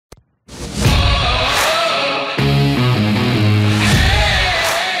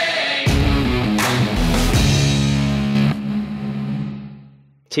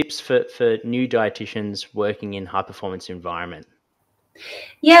tips for new dietitians working in high performance environment?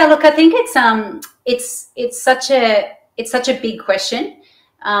 Yeah, look, I think it's such a big question,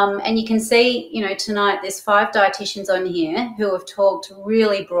 and you can see, tonight there's 5 dietitians on here who have talked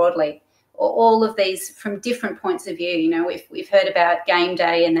really broadly, all of these from different points of view. We've heard about game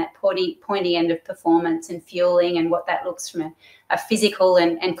day and that pointy end of performance and fueling and what that looks from a physical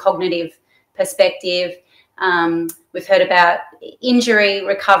and cognitive perspective. We've heard about injury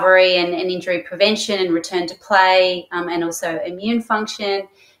recovery and injury prevention and return to play, and also immune function.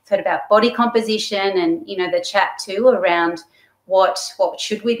 We've heard about body composition and, the chat too around what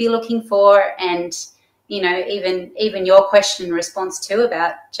should we be looking for, and, even your question and response too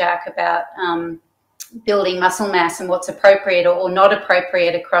about, Jack, about building muscle mass and what's appropriate or not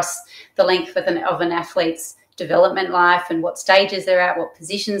appropriate across the length of an athlete's development life and what stages they're at, what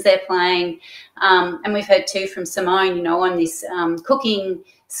positions they're playing. And we've heard too from Simone, on this cooking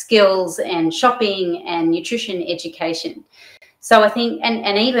skills and shopping and nutrition education. So I think,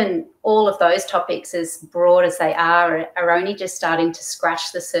 and even all of those topics, as broad as they are only just starting to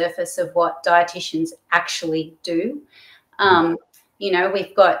scratch the surface of what dietitians actually do.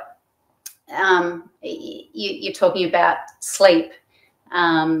 We've got, you're talking about sleep,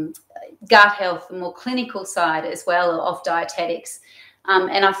 gut health, the more clinical side as well of dietetics.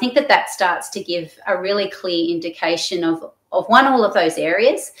 And I think that starts to give a really clear indication of one, all of those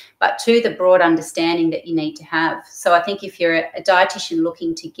areas, but two, the broad understanding that you need to have. So I think if you're a dietitian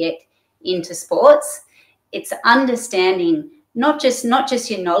looking to get into sports, it's understanding not just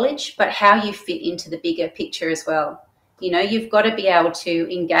your knowledge, but how you fit into the bigger picture as well. You've got to be able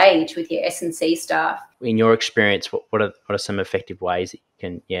to engage with your S&C staff. In your experience, what are some effective ways that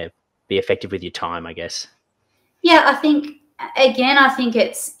you can be effective with your time, I guess? Yeah, I think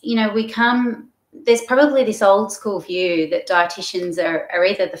it's, there's probably this old school view that dietitians are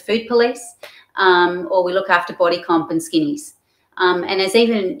either the food police, or we look after body comp and skinnies. And as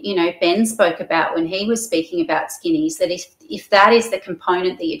even, Ben spoke about when he was speaking about skinnies, that if that is the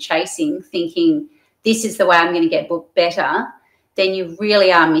component that you're chasing, thinking this is the way I'm going to get better, then you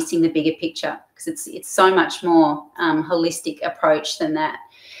really are missing the bigger picture, because it's so much more holistic approach than that.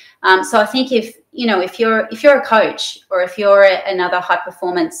 So I think if you're a coach, or if you're another high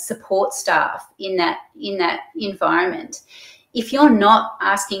performance support staff in that environment, if you're not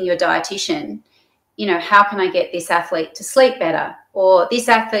asking your dietitian, how can I get this athlete to sleep better, or this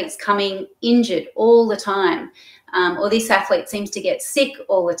athlete's coming injured all the time, or this athlete seems to get sick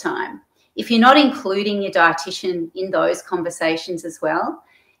all the time. If you're not including your dietitian in those conversations as well,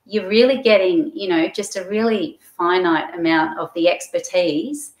 you're really getting, just a really finite amount of the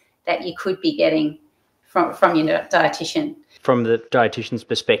expertise that you could be getting from your dietitian. From the dietitian's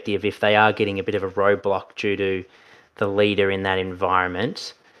perspective, if they are getting a bit of a roadblock due to the leader in that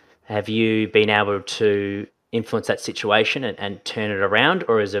environment, have you been able to influence that situation and turn it around,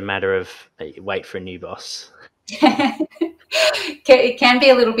 or is it a matter of wait for a new boss? It can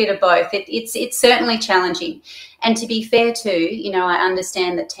be a little bit of both. It's certainly challenging. And to be fair too, I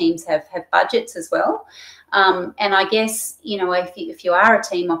understand that teams have budgets as well. And I guess, if you are a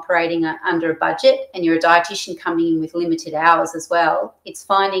team operating under a budget and you're a dietitian coming in with limited hours as well, it's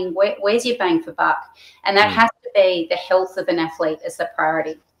finding where's your bang for buck. And that has to be the health of an athlete as the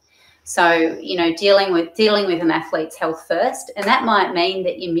priority. So, dealing with an athlete's health first. And that might mean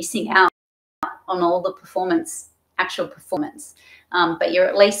that you're missing out on all the actual performance. But you're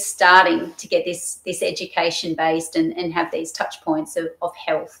at least starting to get this education based and have these touch points of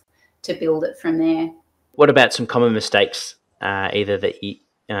health to build it from there. What about some common mistakes, either that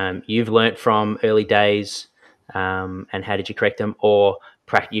you've learnt from early days, and how did you correct them, or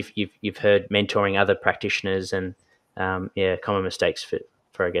you've heard mentoring other practitioners and common mistakes for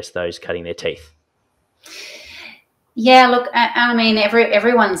I guess those cutting their teeth? Yeah, look, I mean,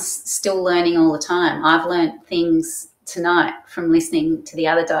 everyone's still learning all the time. I've learnt things tonight from listening to the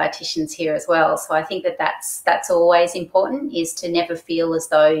other dietitians here as well. So I think that's always important, is to never feel as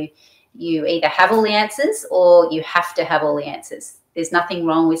though you either have all the answers or you have to have all the answers. There's nothing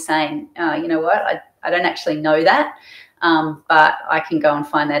wrong with saying, you know what, I don't actually know that, but I can go and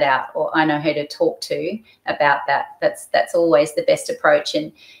find that out, or I know who to talk to about that. That's always the best approach.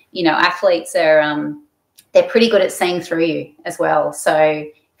 And, athletes are, they're pretty good at seeing through you as well. So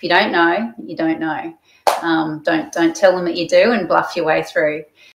if you don't know, you don't know. Don't tell them that you do and bluff your way through.